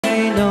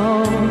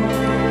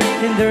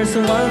There's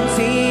one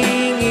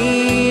thing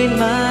in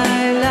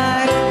my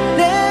life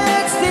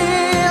that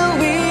still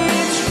be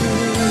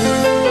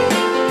true.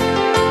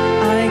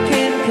 I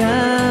can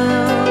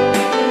count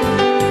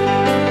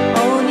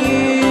on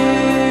you.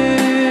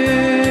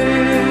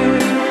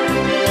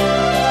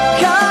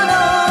 Count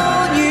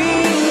on you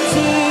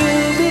to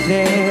be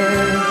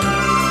there.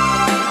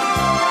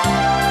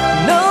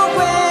 No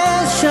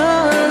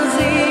questions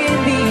in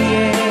the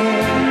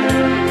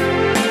air.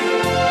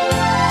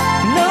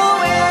 No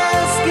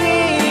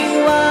asking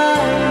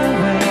why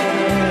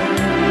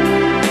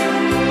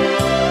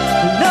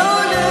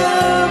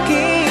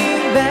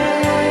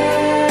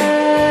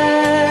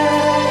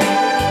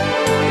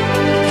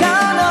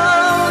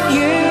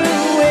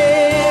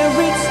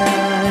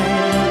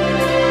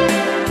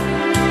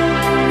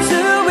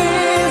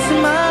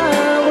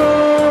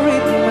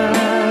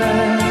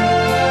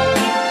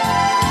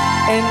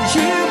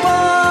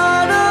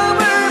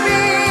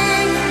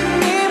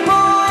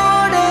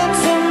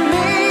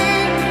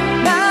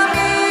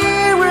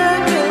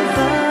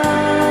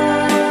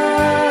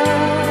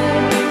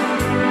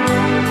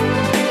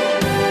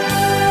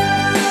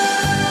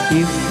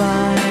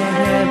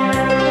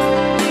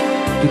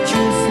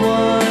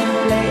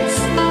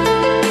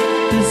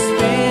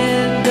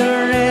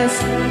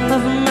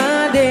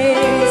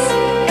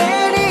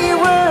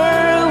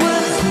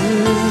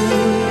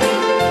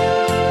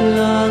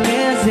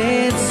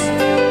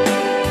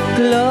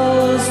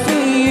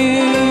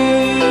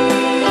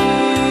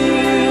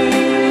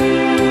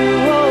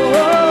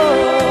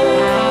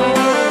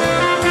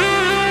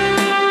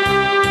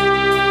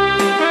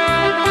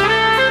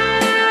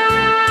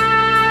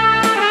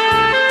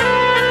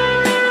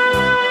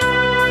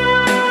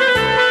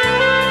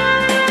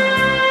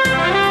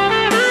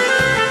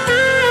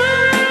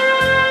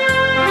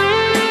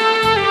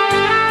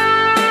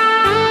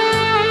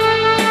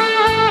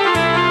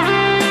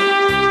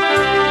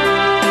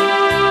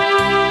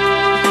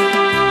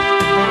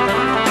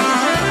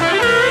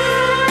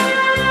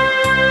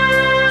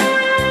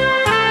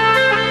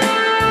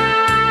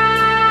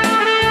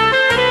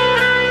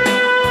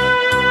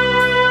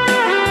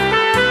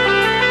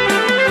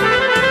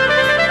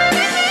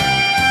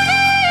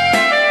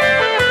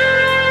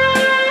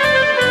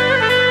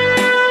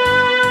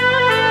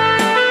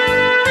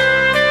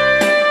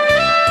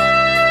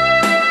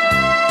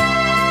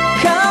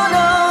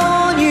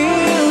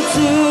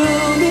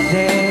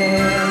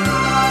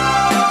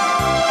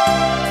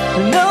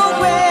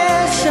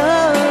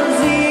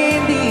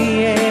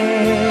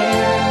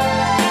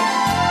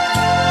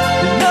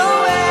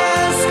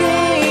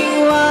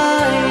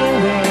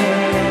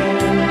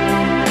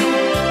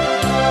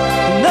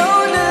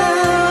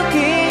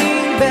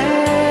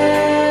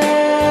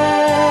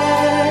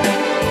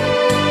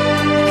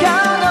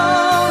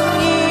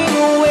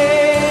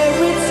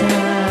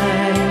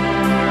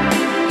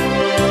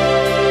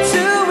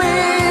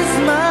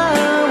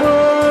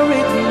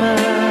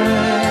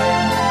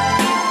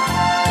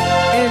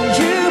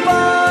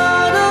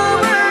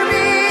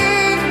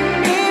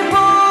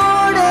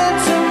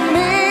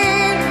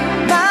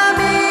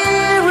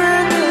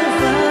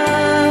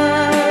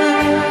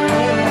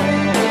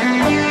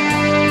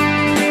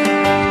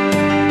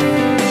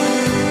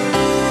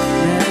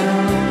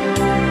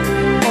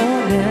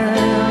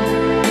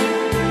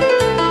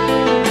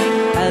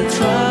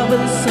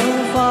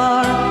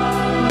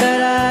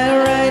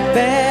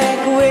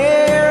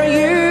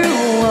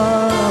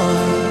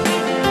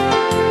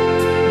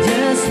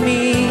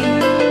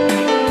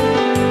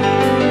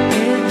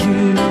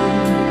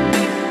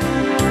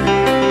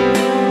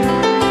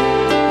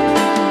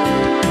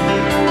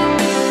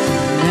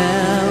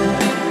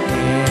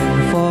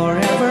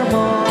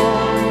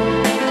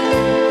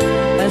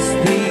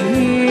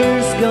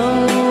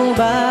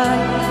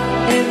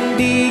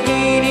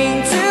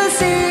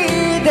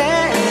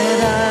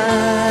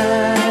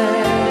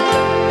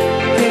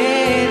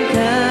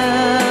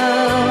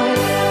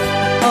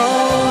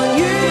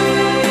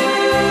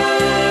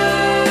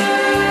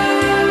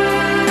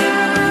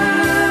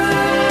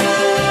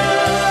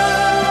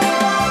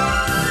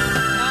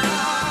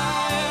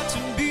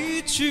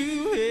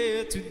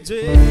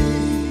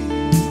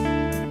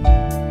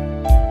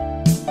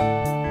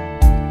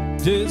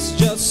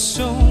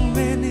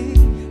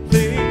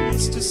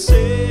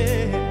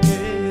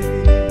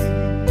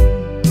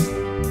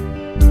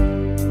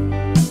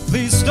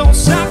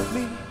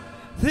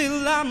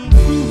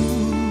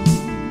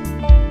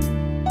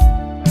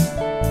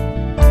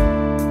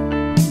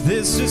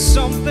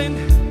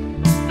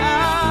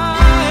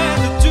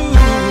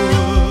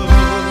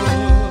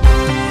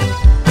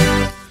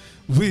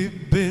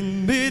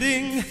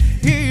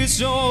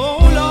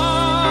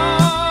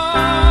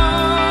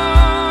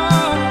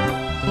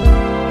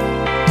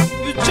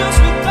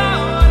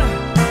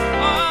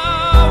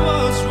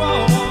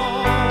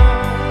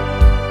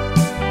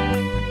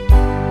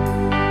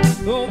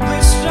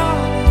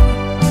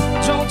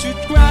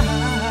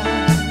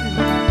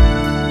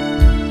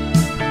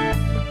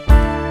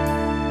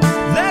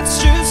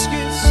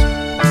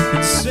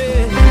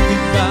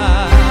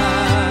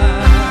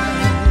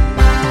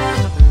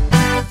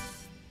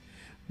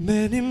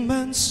Many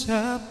months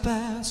have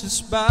passed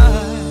us by.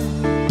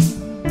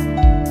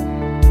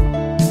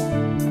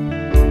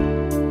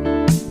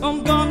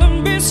 I'm gonna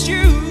miss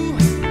you,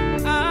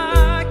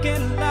 I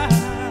can't lie.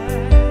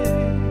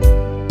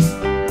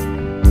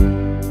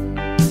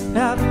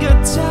 I've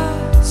got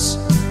ties,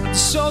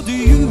 so do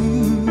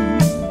you.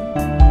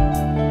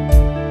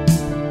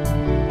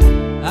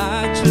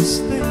 I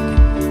just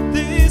think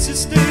this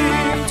is the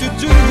thing to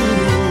do.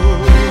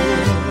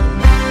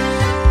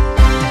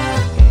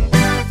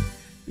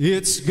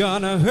 It's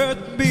gonna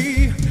hurt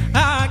me,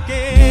 I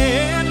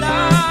can't lie.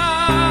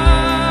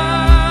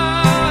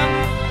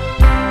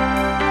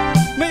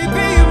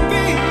 Maybe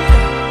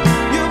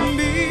you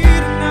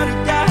meet another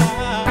guy.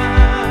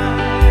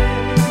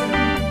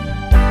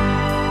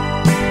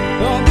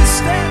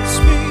 Understands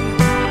me,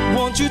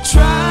 won't you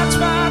try.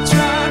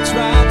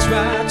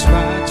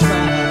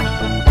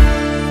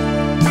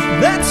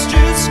 Let's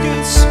just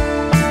kiss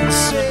and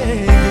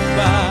say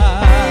goodbye.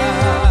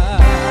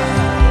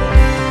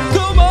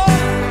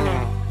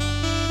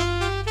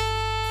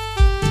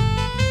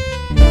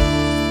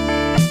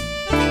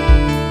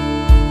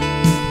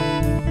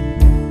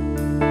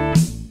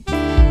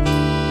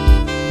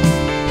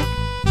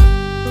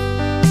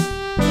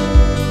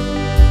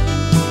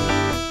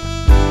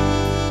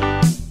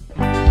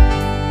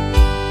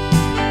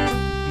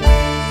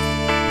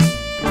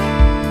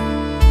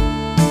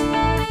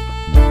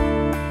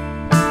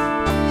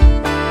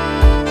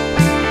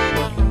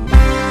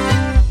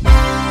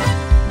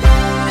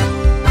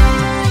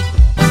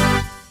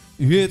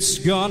 It's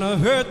gonna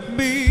hurt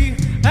me,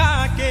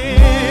 I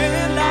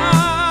can't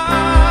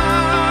lie.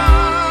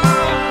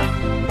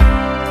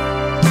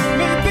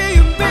 Maybe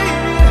you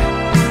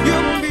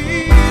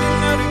meet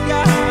another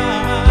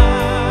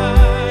guy.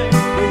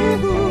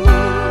 Ooh,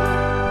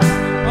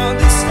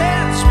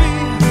 understands me,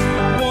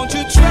 won't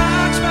you try.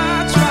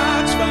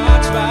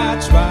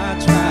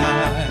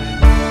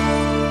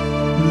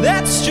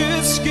 Let's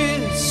just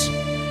kiss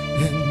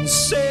and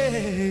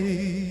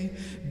say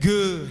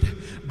goodbye.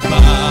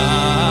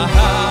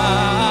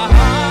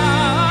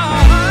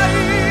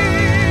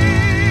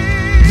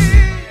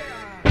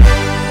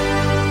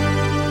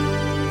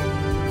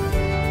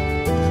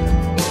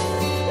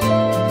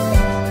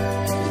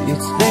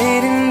 It's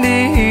late in the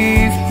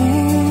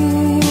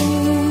evening.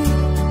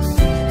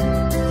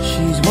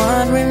 She's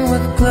wondering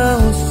what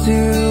clothes to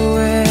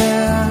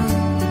wear.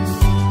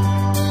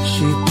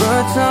 She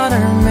puts on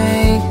her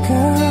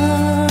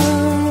makeup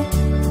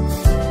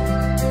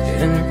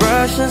and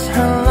brushes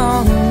her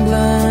long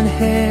blonde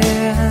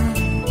hair.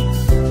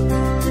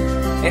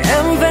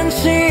 And then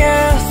she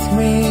asks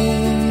me,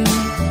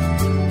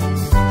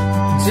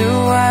 do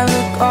I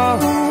look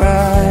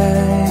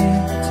alright?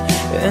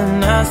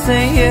 And I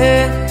say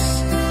yes,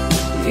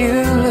 you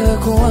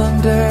look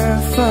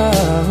wonderful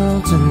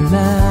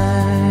tonight.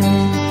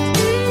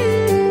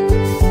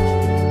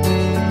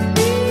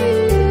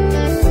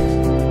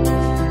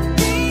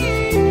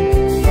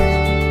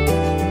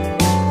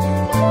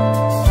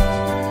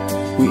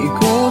 We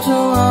go to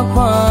our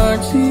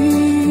party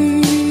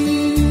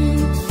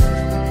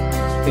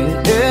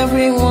and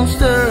everyone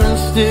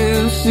starts to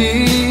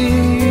see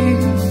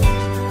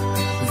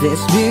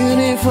this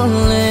beautiful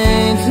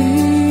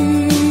lady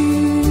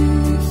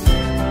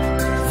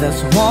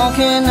that's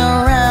walking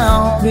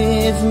around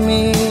with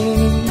me.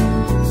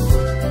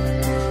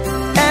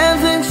 And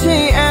then she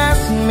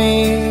asked me,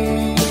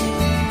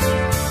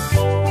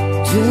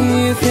 do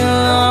you feel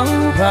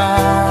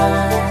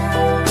alright?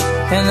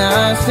 And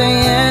I say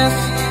yes,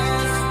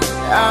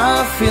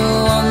 I feel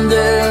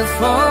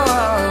wonderful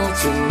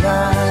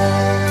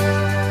tonight.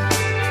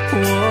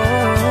 Whoa.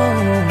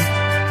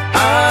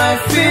 I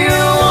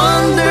feel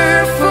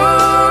wonderful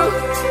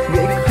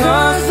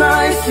because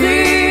I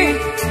see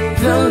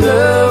the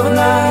love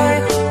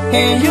light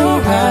in your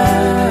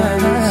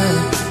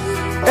eyes.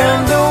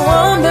 And the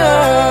wonder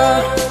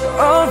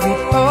of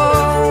it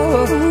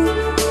all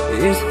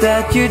is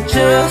that you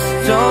just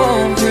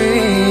don't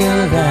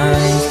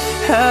realize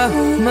how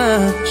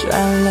much I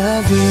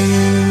love you.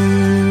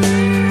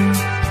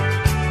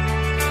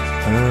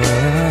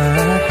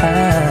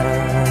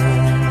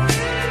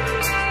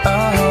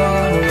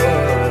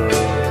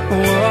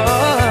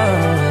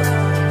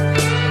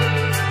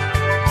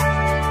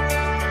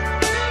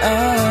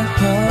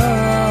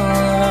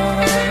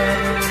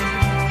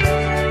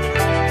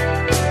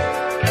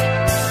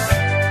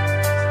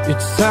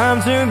 It's time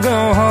to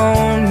go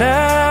home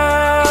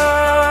now,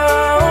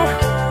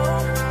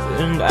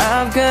 and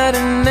I've got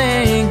an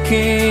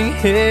aching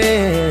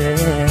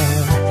head.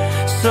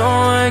 So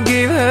I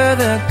give her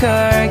the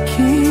car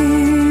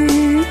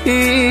key,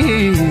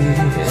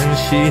 and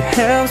she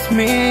helps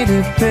me to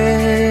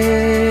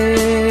bed.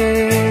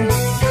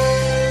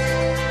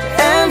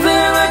 And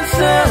then I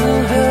tell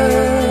her,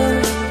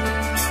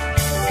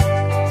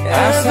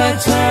 as I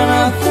turn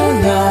off the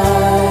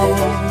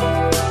light,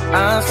 I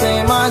say,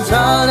 my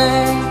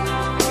darling,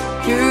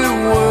 you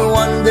were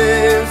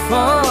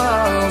wonderful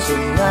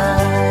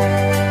tonight.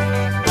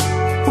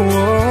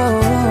 Whoa,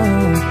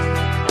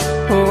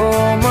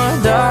 oh, my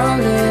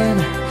darling,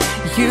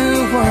 you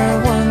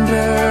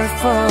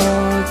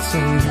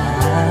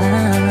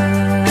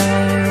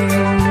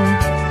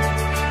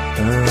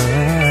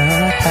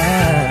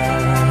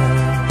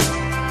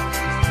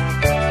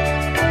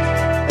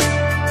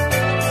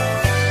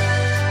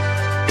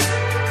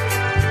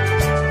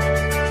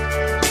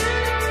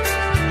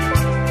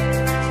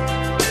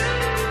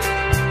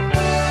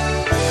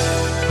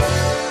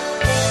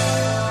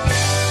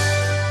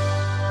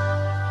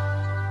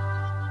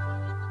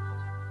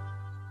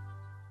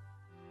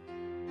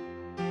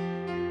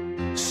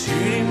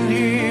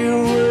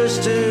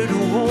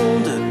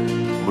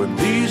with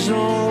these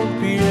old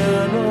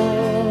piano.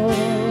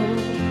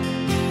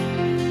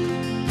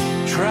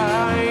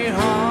 Trying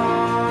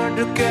hard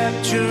to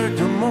capture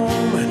the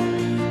moment.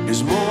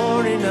 This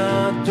morning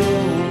I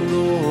don't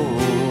know,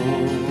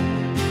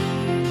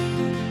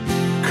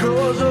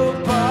 'cause a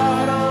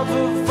part of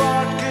a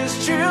vodka is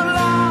still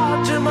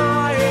out in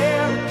my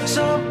head.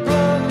 Some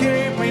blood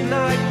gave me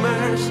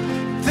nightmares.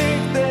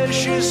 Think that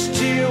she's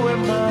still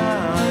in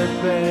my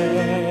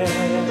bed.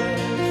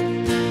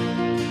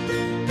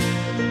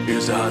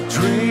 As I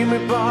dream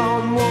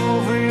about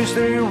movies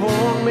they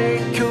won't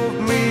make of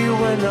me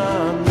when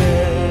I'm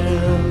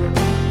there.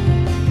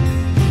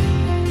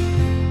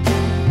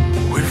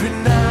 With a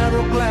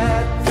narrow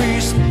glad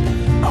feast,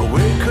 I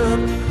wake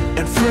up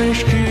and French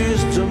kiss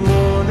the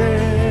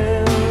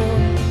morning,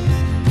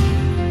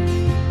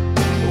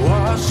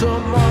 while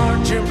some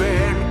marching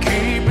band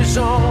keep its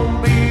own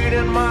beat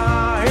in my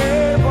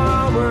head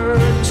while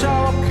we're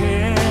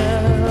talking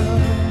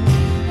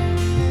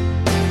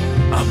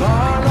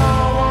about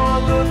all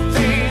the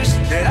things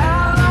that I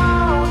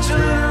long to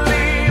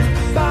live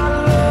by.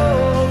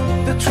 Love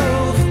the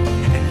truth,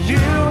 and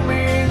you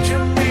mean to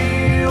me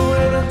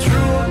when the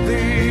truth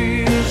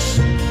is,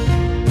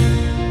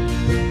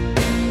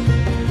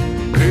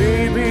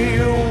 baby,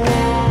 you're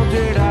all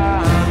that I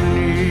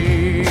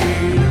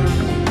need.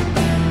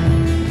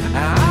 I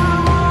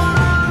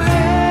wanna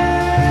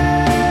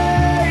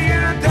lay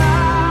you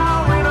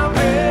down in a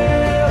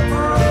bed of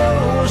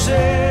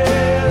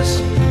roses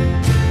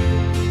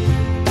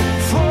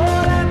for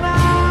the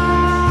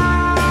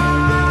night.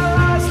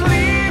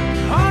 Sleep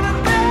on a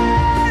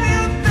bed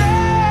you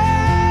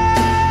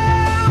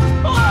damn.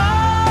 Oh, I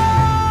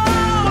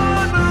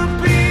wanna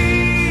be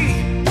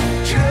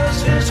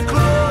just as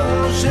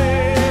close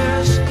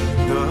as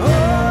the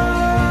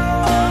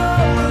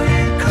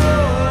Holy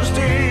Ghost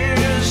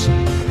is,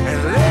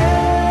 and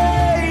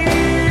lay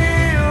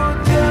you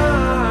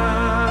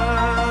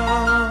down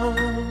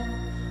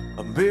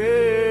a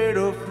bed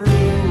of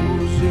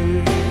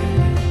roses.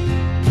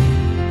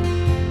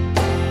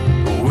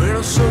 When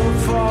I'm so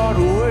far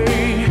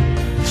away,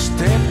 the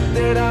step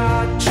that I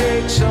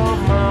take's on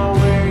my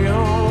way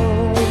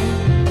home.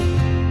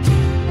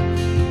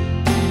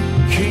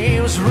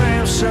 Kings,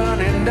 ransom,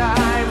 and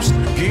dimes,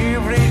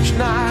 give each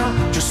now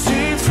to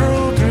see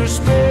through this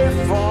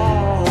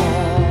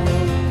payphone.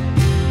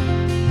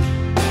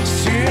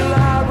 Still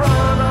I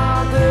run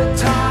all the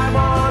time,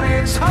 but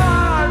it's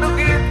hard to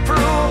get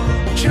through.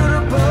 Should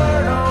have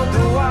burned on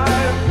the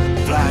wire,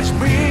 flies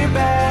me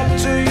back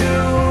to you.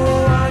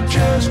 I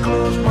just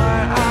close my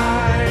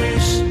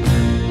eyes,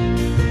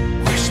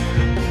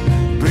 whisper,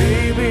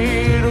 baby,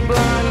 the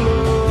blind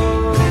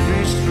love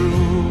is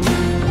true.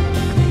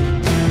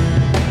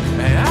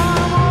 And I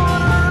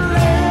wanna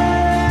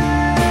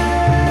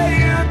lay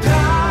you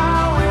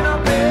down in a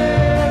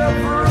bed of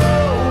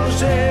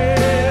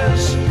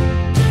roses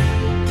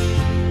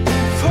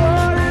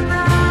for the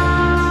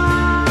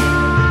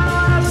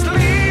night.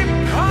 Sleep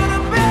on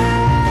a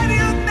bed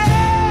you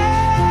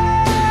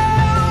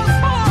nailed.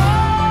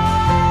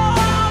 Oh, I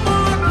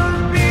wanna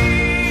be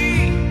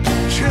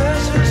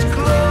just as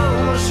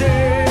close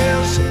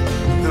as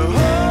the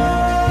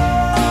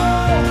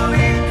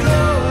Holy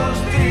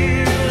Ghost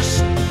is,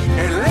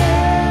 and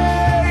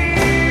lay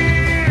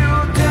you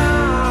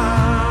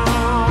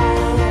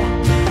down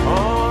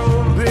on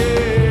a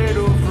bed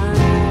of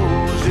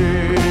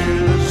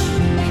roses.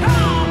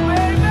 Come on,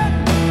 baby.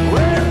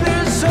 When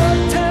this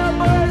hotel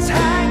bus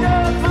hang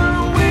up for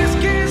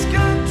whiskey's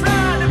gone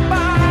trying to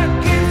buy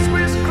gifts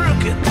with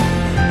crooked,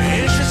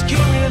 and she's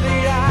giving me the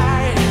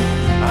eye,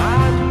 I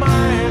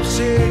might have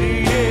said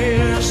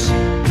yes,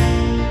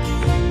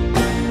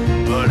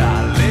 but I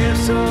live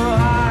so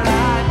hard I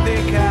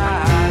think I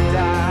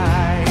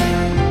die.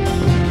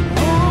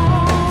 Oh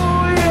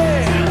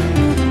yeah.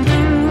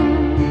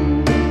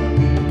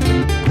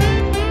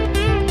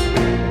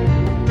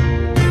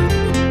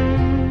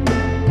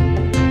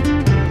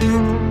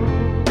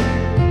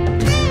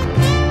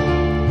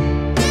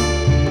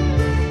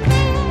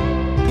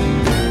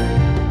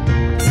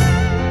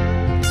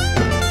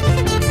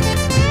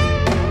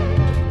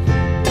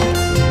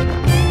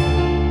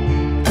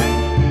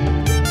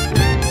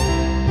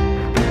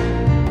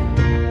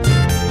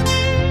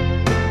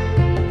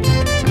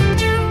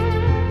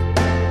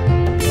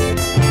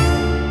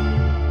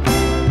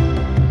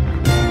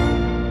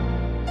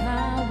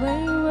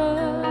 Highway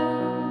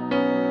road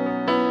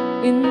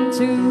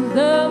into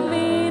the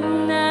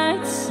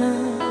midnight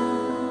sun.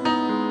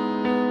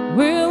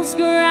 Wheels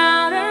go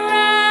round and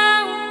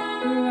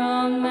round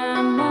on my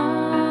mind.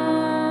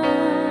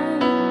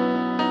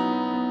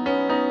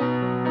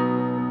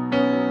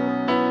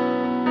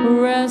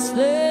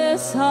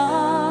 Restless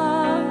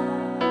heart,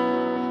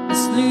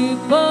 sleep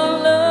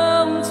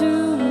alone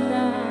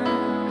tonight.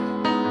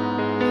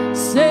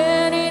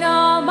 Sending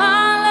all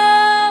my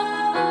love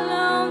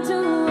alone to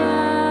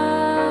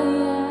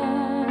Aryan.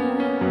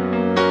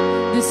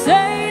 This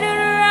ain't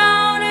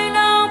around, ain't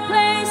no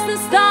place to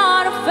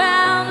start a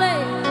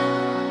family.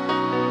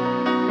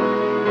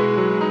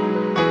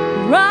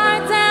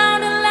 Right down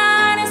the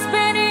line is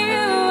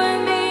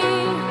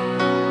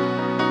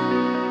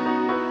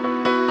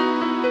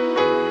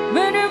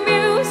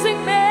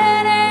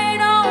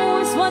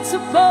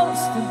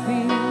supposed to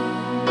be.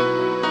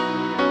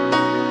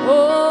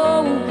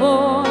 Oh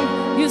boy,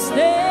 you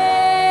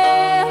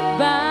stand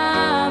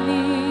by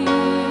me.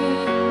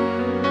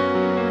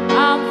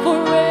 I'm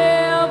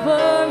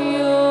forever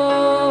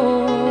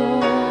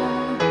yours.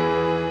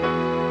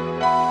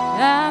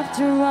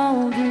 After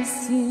all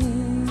this years.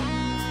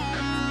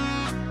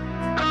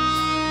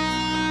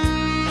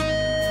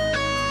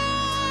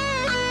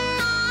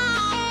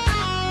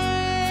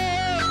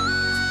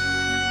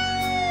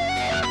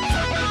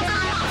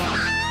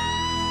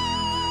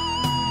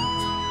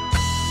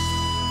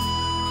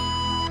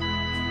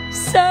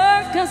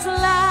 Circus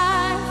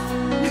life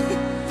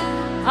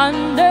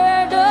under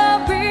the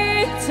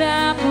big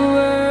time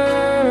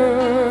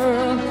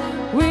world.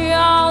 We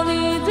all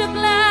need the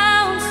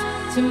clowns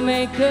to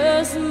make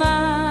us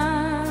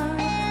smile.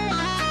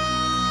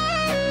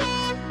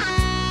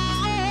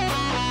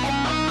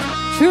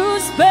 Through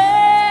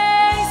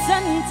space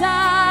and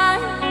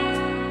time,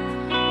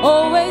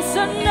 always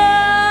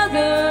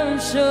another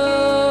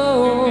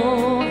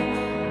show.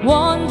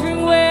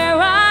 Wondering where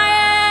I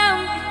am,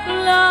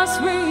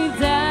 lost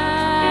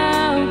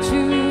without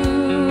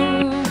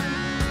you.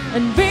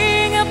 And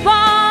being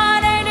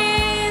apart ain't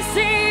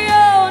easy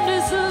on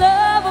this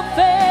love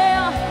affair.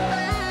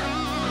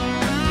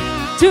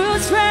 Two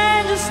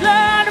strangers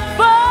learn to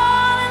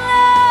fall in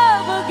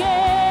love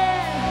again.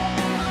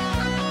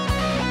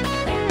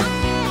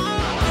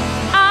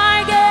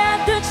 I get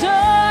the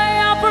joy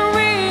of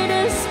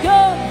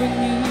rediscovering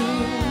you.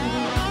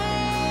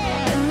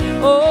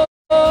 Oh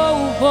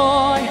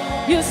boy,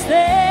 you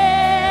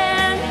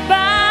stand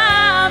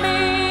by me.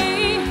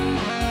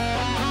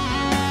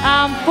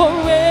 I'm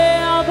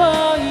forever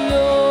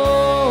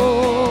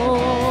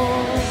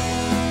yours.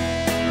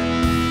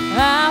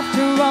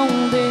 After all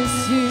this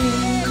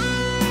years.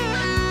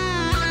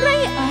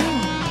 Ryan,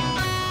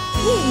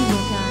 hindi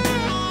ka.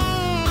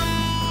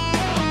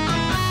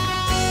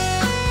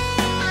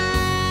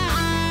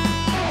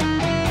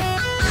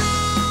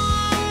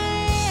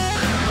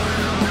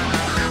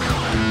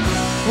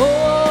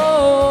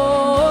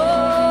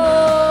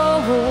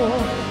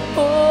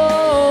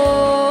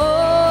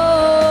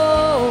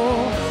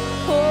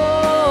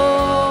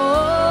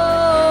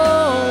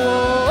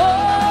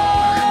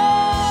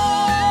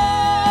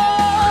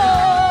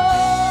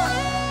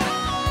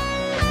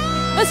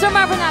 Mr.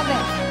 Marvin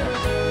Agnes.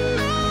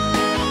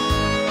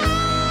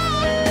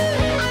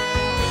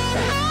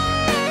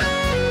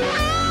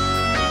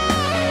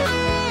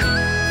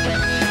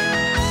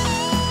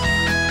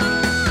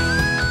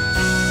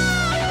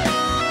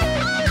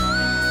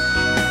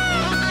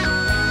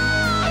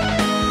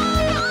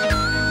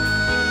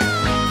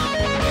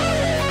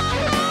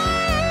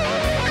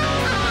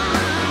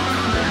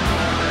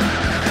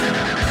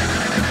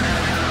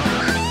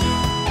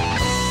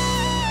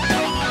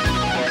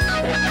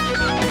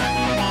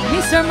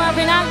 Mr.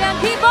 Marvin Agnes,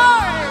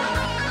 keyboard.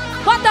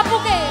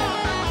 Patapuke.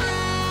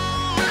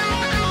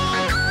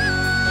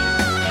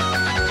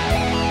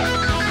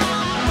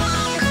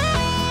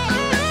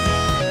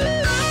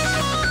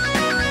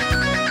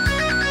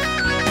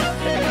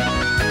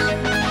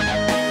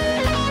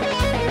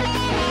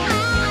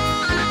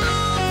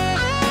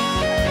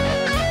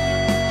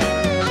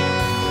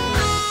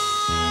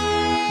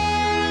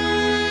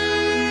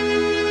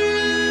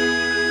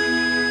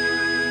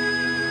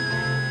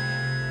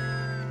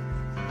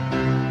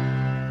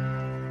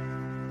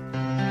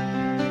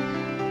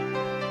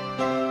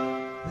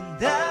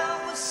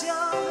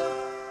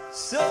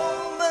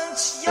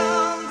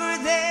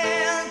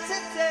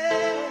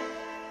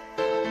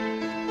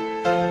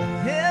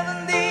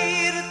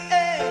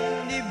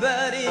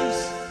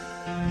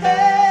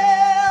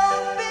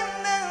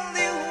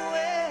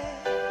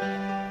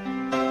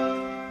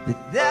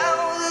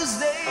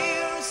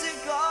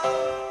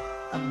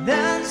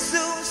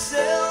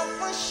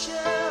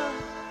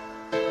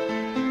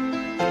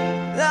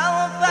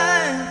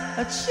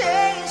 I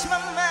changed my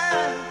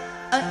mind,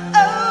 I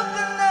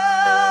opened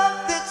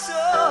up the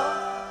door.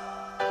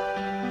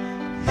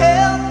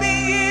 Help me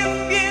if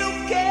you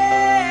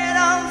can,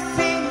 I'm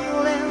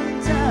feeling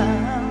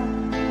down.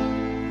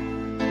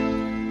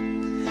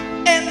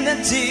 And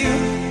until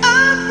I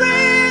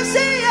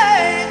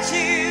appreciate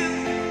you,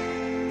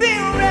 be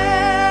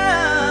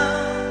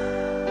around.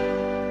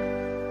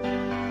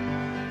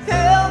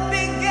 Help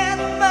me get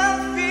my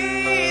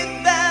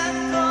feet back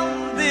on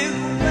the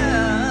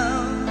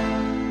ground.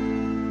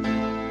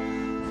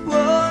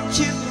 Won't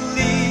you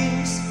please?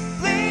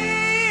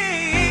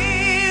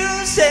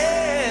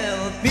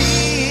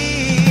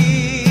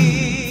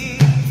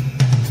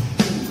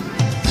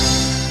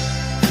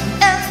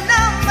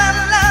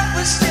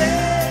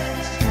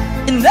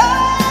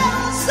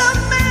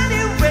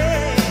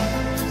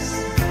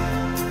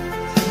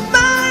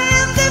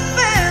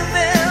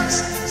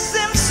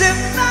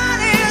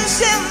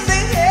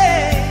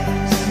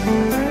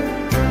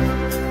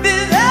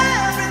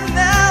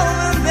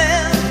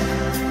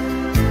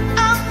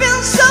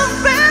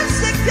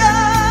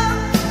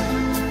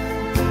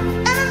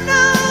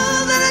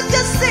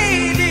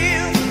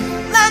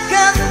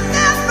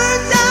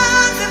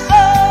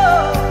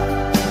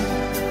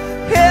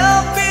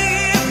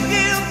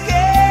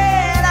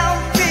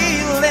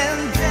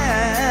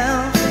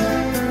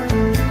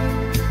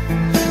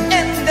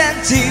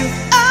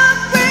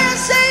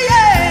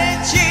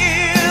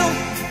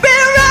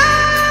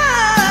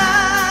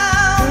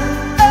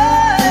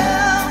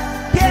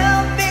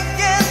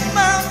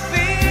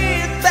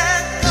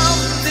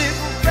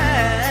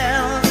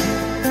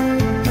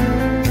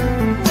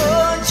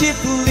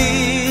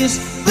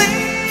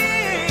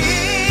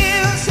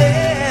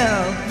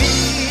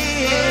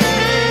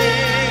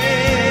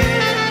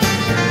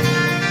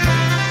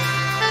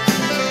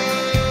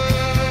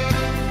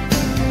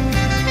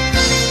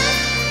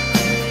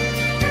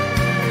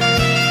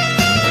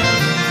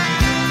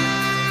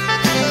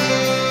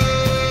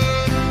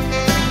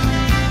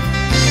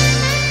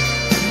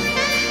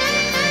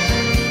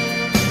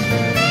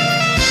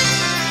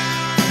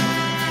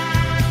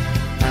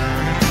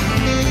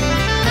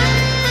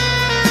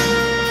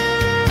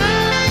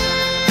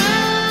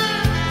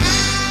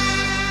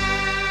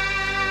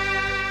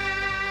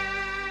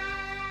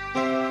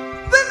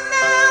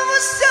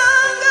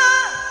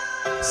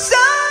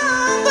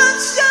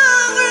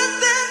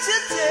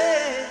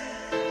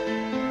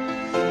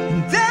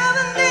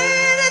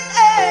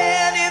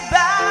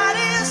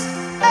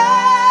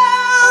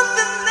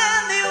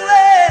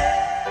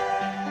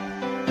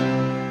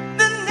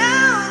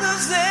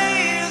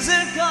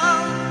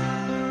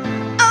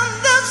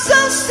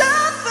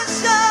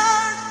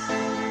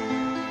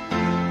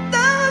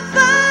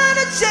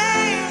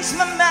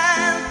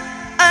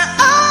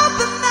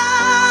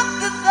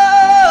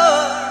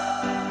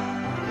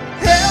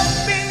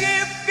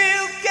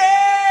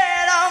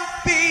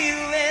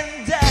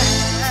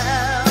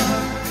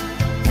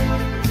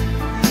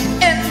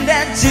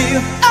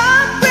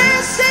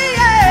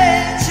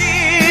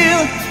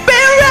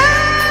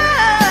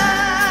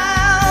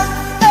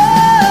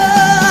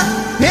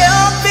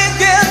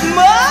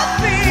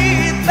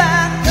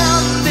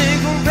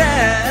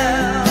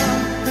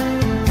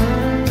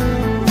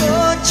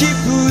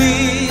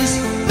 please,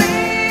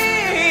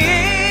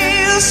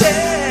 please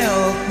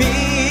help me?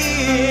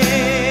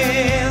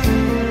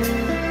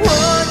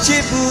 Won't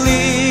you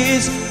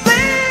please,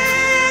 please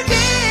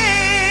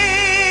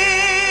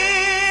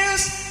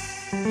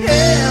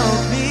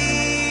help me?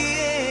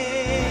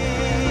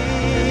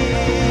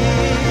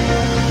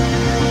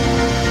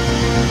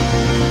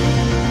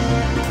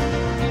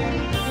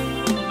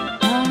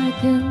 I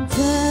can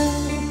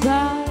tell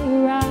by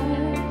your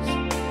eyes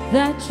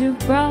that you've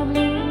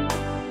probably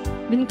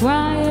been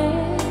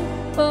crying.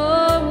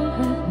 Oh,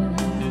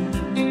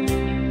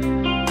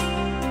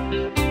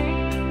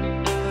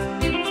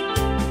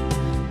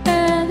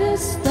 and the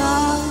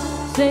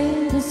stars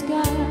in the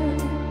sky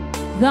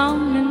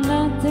don't mean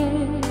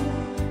nothing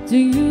to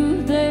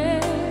you. There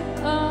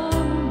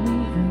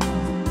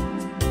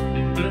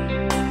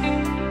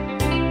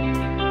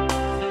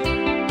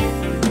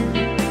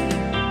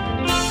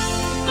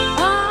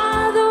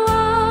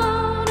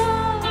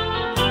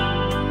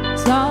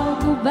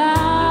talk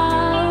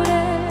about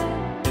it,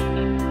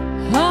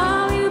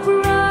 how you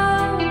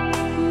broke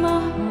my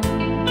heart.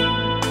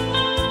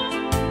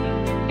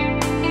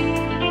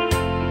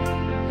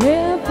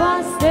 If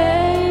I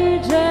stay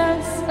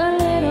just a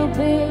little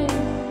bit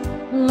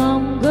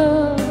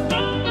longer,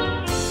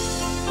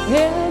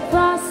 if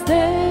I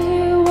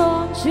stay,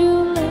 won't you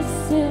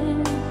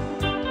listen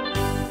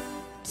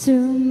to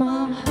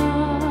my heart?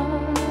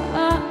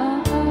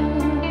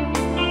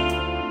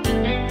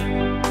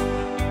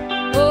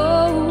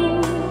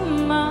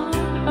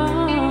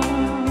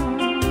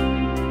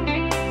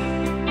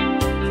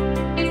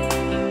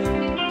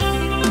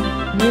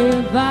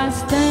 If I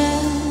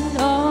stand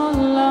all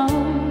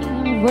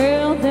alone,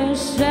 will the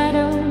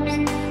shadows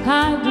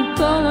hide the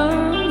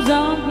colors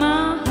of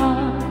my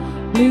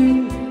heart?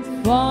 Blue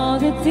for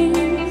the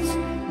thieves,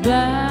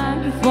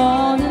 black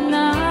for the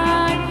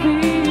night.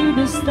 Fear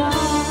the star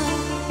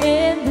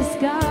in the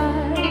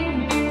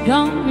sky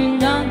don't mean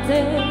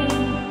nothing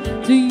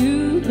to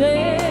you.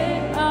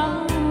 They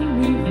are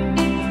real.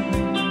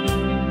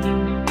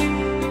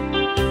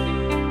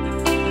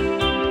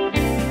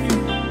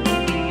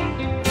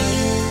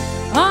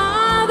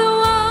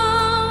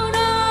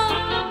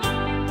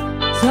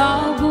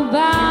 Talk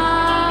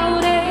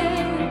about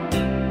it,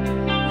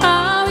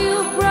 how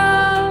you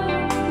broke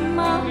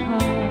my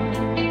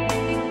heart.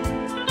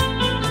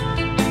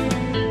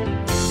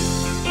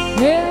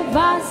 If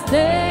I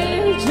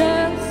stay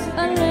just a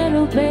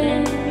little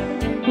bit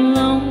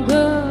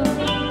longer,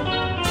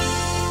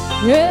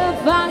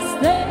 if I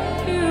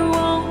stay,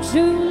 won't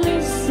you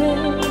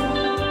listen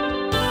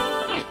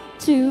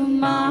to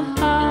my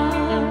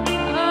heart?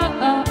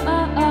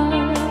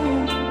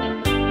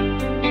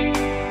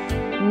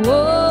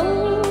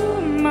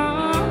 Oh,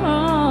 my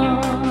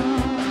heart.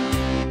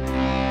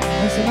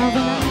 Listen up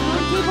and on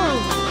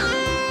keyboard.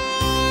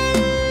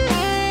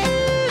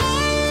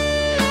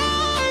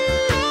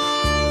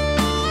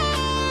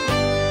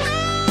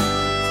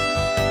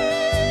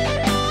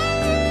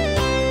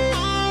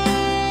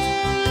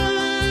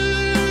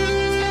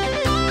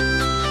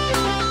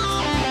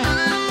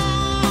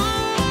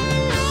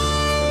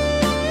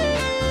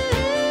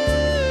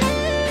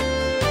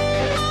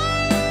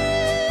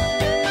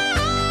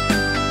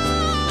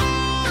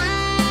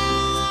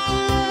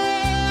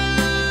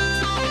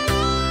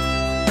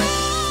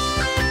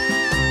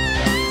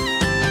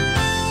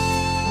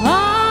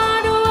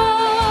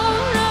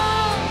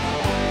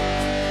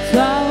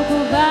 Talk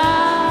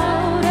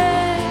about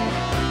it,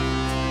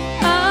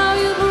 how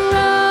you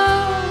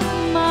broke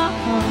my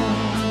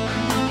heart.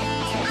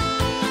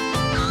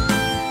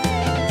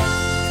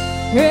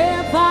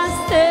 If I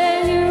stay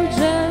here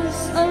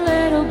just a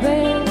little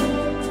bit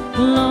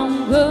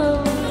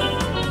longer,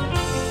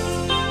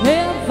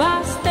 if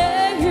I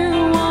stay here,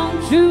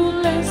 won't you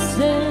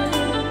listen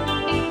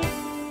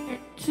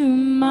to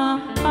my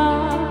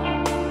heart?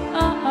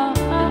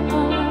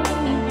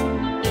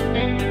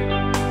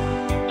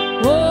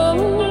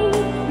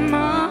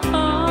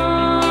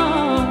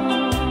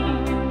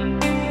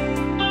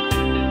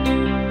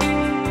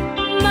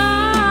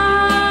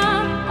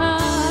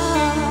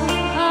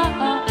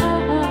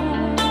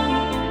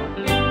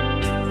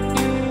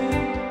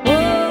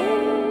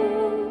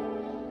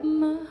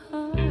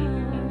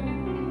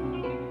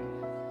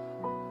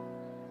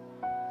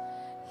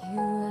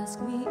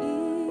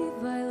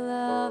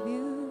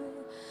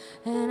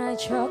 I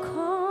choke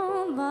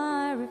on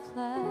my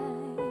reply.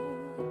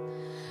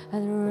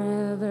 I'd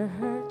rather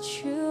hurt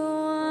you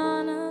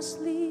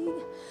honestly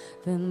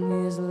than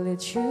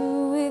mislead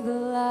you with a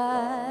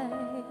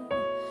lie.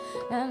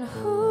 And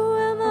who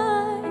am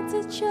I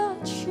to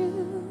judge you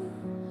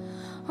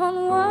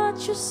on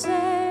what you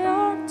say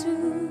or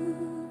do?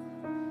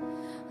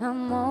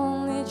 I'm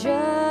only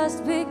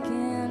just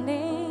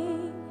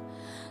beginning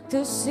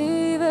to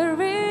see the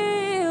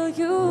real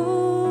you.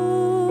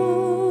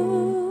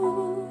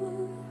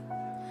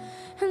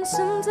 And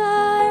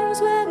sometimes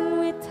when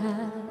we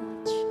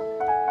touch,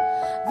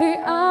 the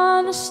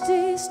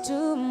honesty's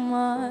too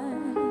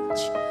much,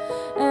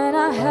 and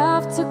I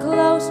have to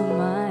close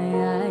my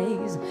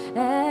eyes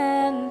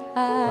and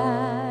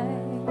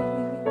hide.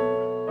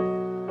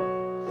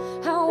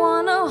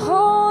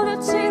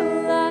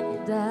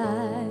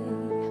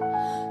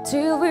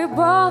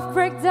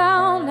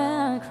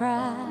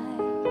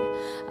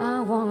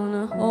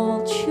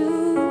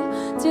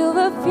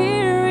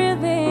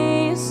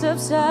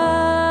 subsides.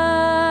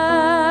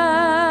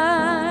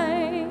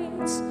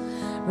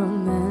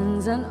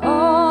 Romance and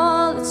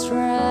all its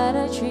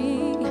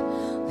strategy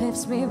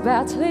leaves me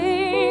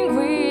battling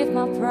with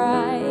my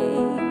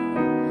pride.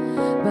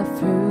 But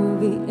through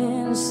the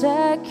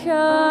insecurity,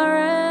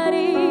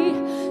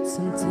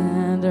 some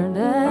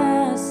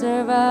tenderness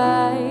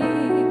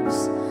survives.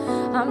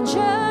 I'm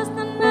just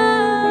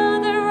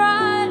another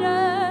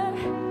writer,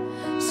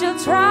 still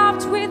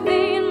trapped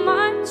within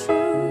my truth.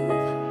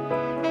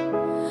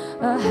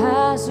 A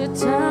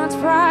hesitant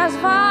prize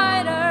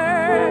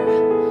fighter,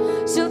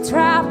 still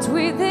trapped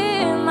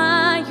within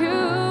my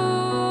youth.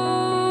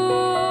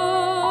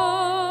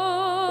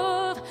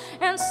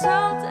 And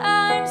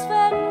sometimes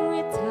when we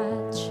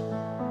touch,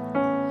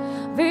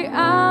 the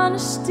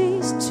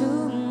honesty's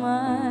too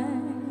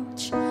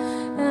much,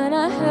 and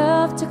I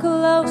have to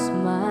close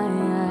my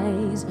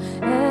eyes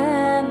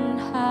and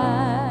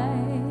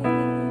hide.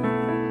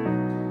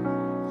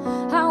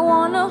 I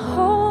wanna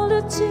hold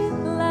you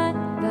till I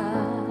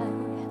die,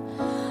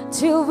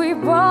 till we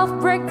both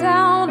break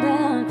down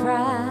and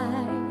cry.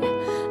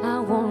 I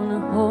wanna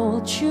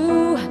hold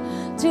you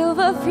till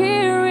the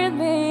fear in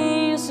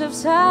me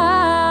subsides.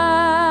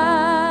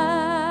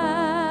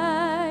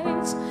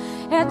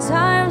 At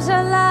times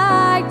I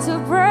like to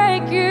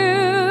break you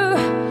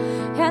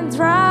and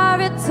drive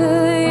it to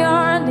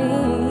your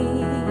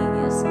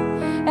knees.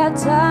 At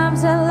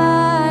times I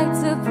like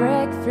to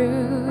break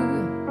through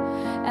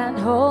and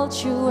hold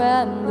you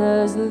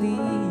endlessly.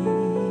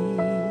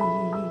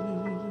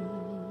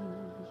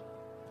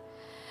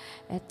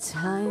 At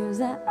times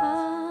I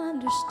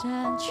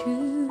understand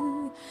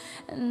you,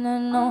 and I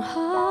know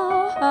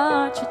how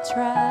hard you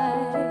try.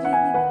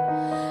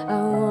 I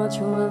watch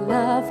your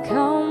love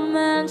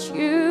command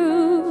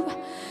you,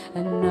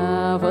 and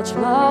I watch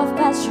love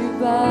pass you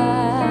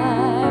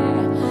by.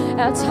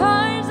 At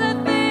times I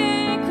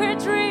think we're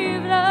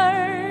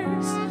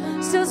dreamers,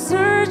 still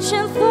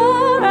searching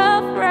for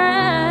a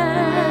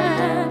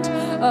friend,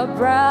 a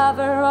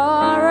brother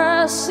or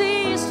a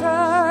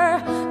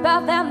sister, but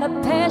then the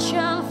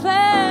passion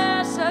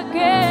flares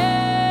again.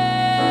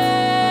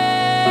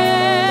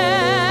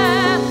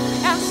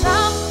 And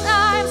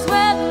sometimes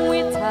when we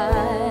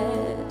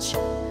touch,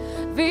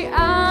 the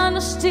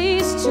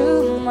honesty's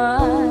too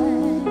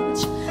much,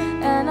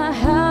 and I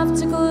have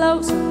to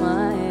close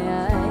my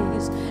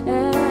eyes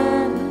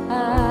and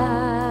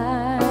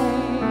hide.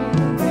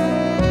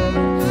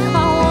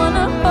 I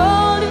wanna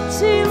hold you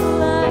till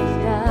I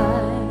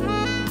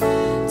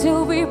die,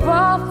 till we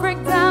both break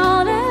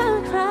down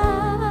and cry.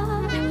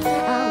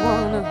 I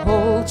wanna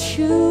hold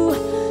you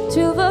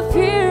till the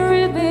fear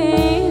in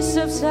me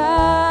subsides.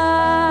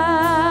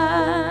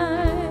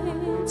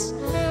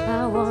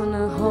 I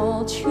wanna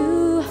hold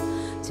you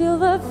till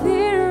the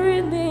fear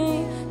in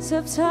me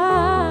subsides.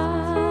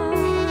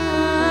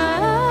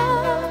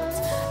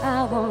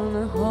 I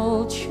wanna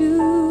hold you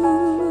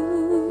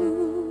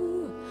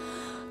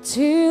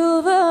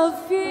till the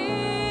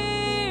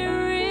fear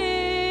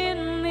in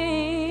me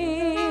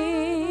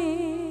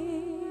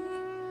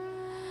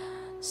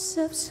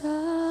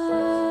subsides.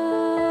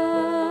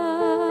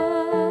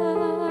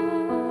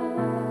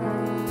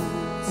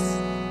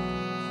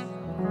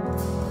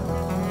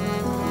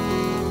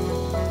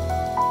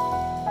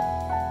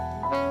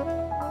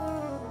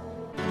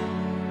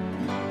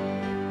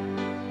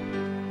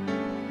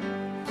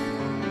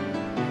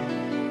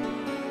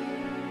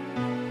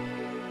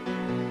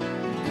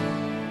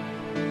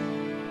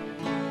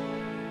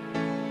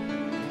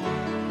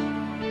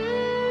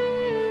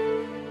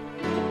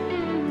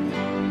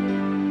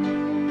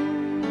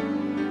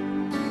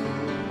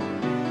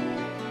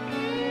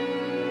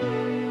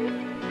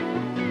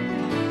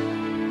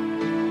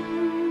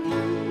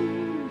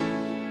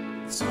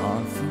 It's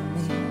hard for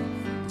me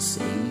to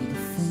say the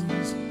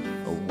things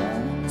I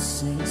want to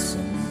say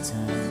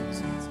sometimes.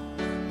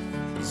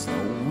 There's no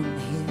one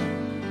here,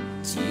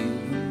 it's you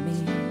and me.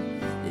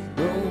 The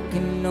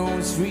broken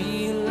nose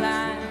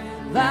realize,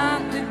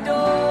 lock the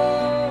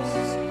doors,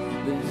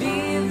 but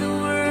leave the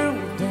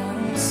world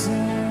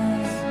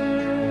outside.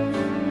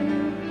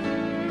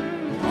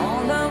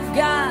 All I've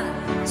got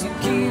to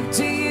give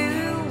to you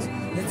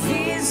are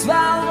these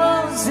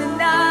flowers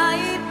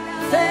tonight.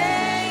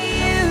 Thank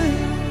you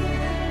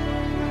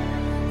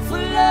for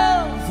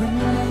loving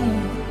me,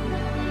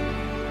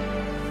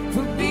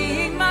 for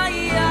being my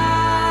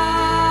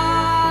eye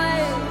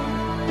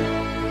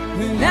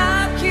when I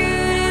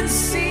couldn't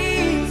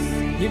see.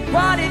 You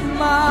parted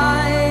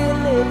my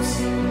lips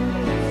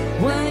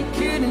when I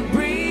couldn't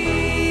breathe.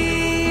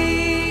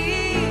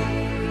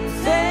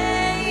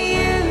 Thank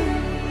you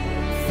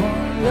for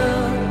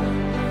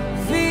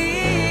loving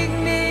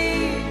me.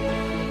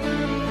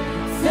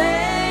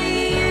 Thank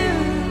you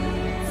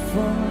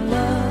for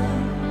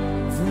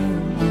loving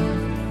me.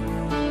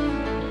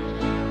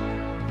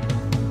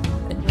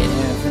 And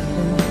every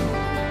night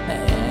I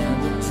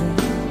have a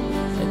dream,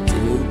 I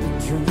do the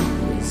dream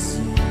with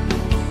you.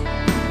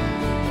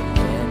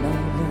 And when I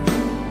look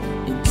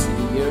into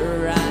your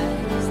eyes,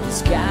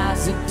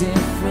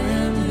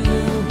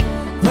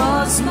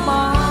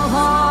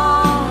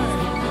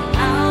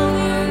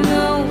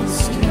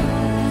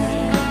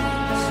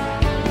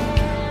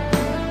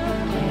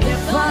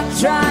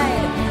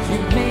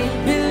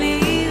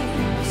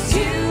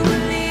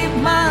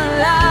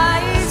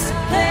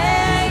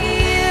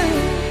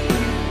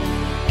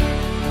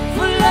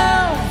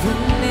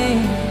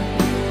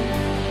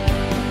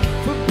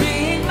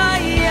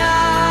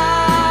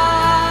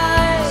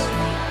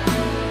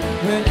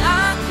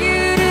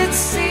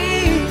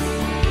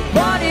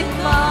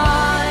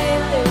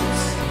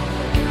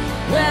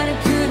 when I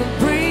couldn't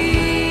breathe.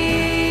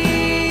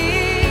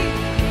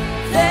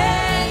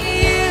 Thank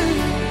you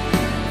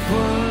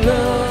for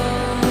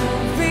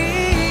loving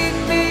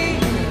me.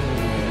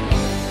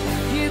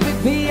 You pick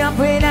me up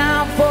when I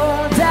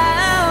fall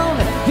down.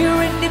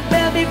 You're in the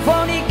bed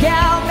before you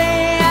count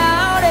me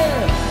out.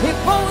 If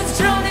I was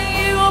drowning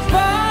you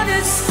upon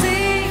the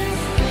sea,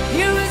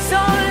 you was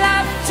all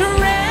life to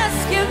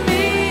rescue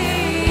me.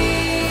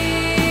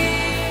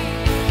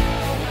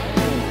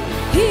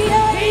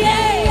 Yeah,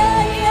 yeah,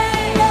 yeah,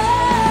 yeah,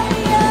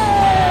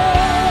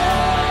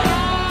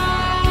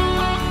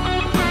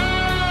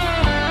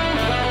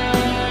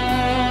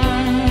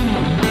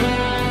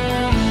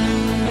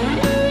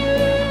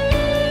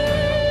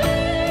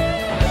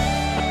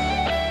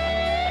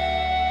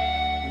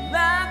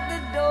 lock the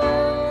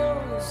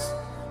doors,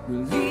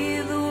 we'll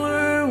leave the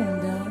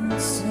world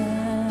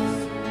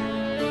outside.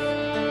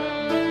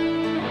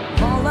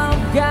 All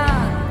I've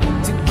got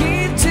to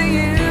give to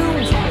you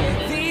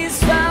these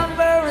 5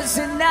 hours a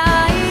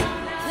night.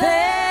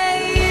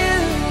 Thank you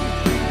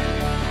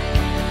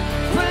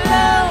for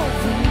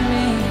loving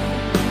me,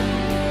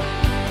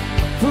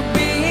 for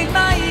being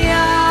my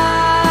eyes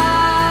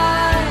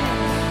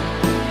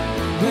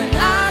when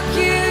I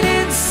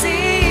couldn't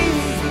see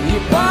you,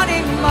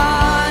 burning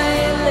my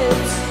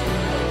lips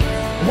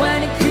when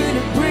I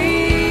couldn't breathe.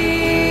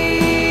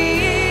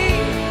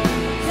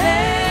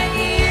 Thank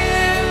you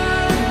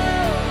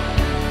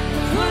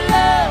for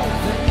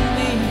loving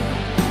me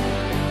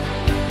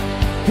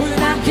when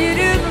I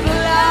couldn't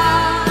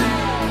fly.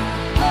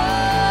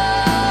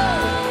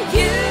 Oh,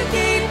 you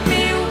gave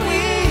me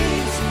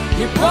wings,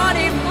 you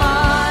burning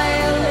my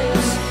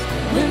lips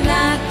when I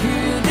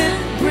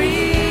couldn't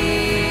breathe.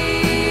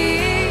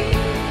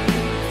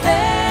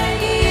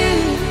 Thank you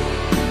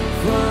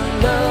for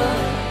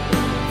loving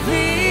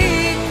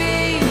me.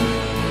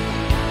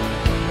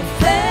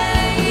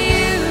 Thank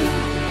you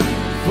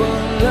for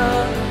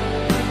loving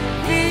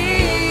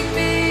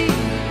me.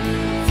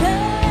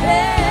 Thank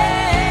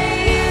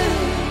you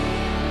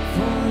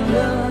for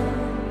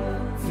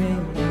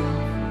loving me.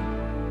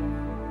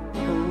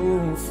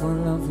 Oh, for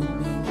loving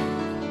me.